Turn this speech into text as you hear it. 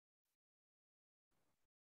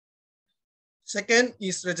Second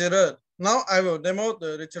is lecturer. Now I will demo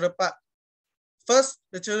the lecturer part. First,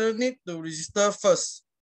 lecturer need to register first.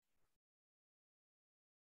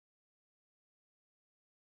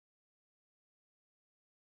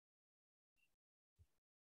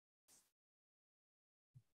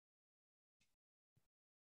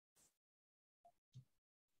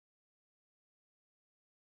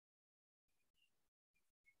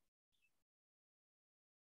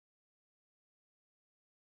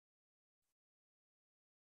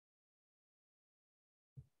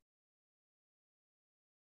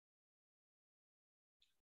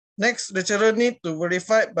 Next, lecturer need to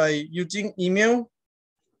verify by using email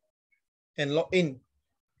and log in.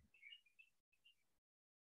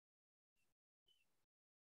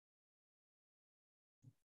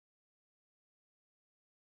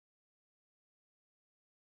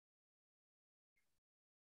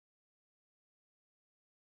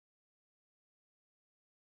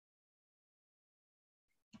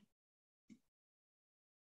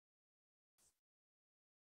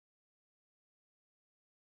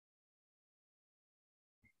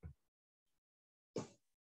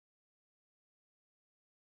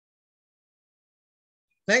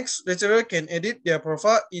 Next, lecturer can edit their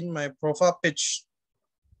profile in my profile page.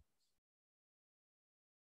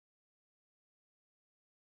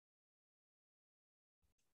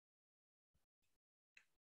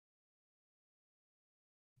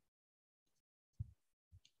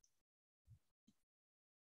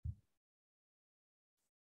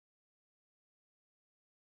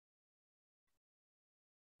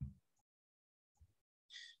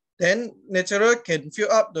 Then lecturer can fill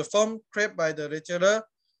up the form created by the lecturer,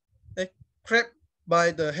 created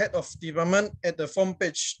by the head of department at the form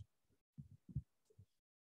page.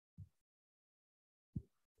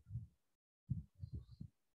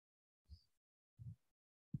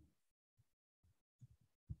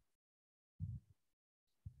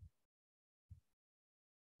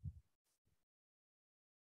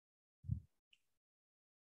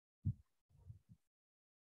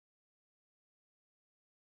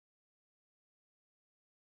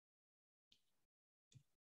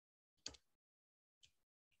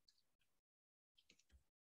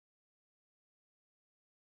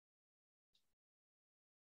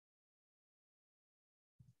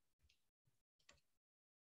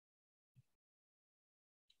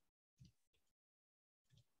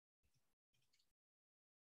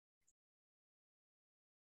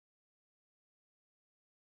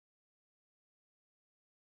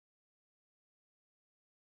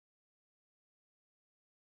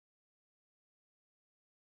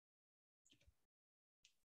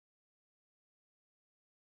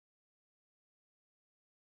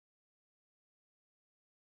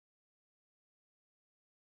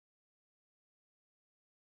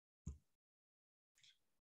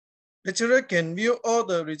 Lecturer can view all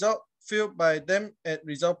the results filled by them at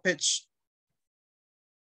result page.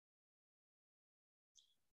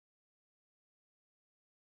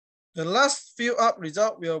 The last fill up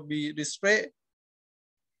result will be displayed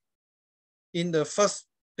in the first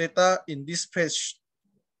data in this page.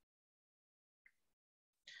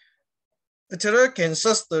 Lecturer can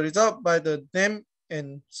search the result by the name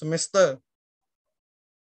and semester.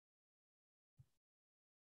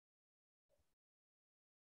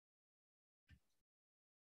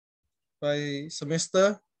 By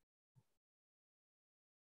semester,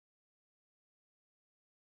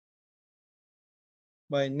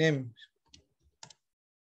 by name.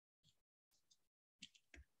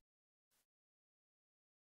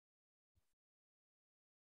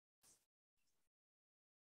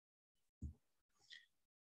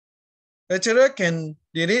 Lecturer can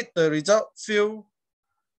delete the result filled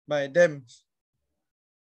by them.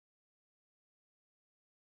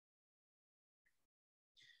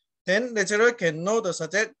 Then lecturer can know the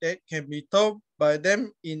subject that can be taught by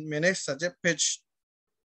them in manage subject page.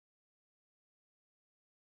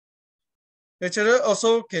 Lecturer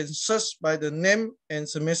also can search by the name and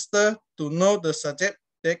semester to know the subject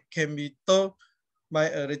that can be taught by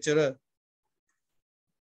a lecturer.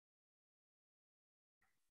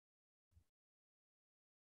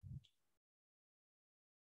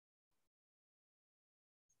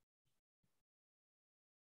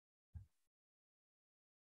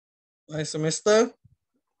 By semester,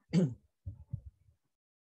 and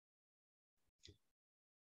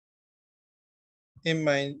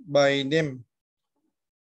by name.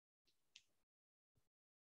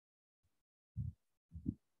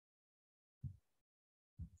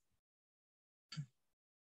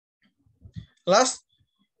 Last,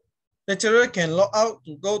 lecturer can log out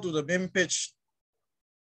to go to the main page.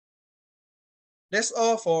 That's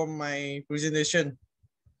all for my presentation.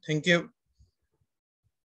 Thank you.